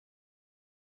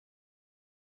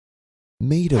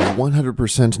Made of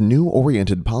 100%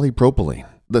 new-oriented polypropylene,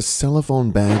 the cellophane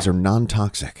bags are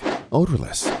non-toxic,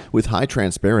 odorless, with high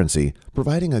transparency,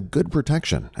 providing a good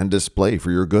protection and display for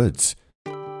your goods.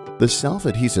 The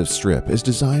self-adhesive strip is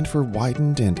designed for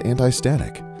widened and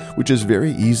anti-static, which is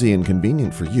very easy and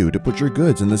convenient for you to put your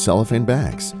goods in the cellophane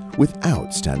bags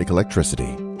without static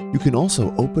electricity. You can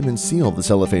also open and seal the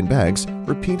cellophane bags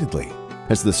repeatedly,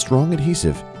 as the strong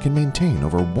adhesive can maintain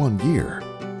over 1 year.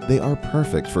 They are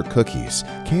perfect for cookies,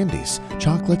 candies,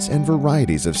 chocolates, and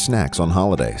varieties of snacks on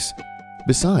holidays.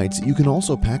 Besides, you can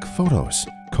also pack photos,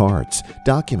 cards,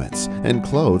 documents, and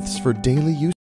clothes for daily use.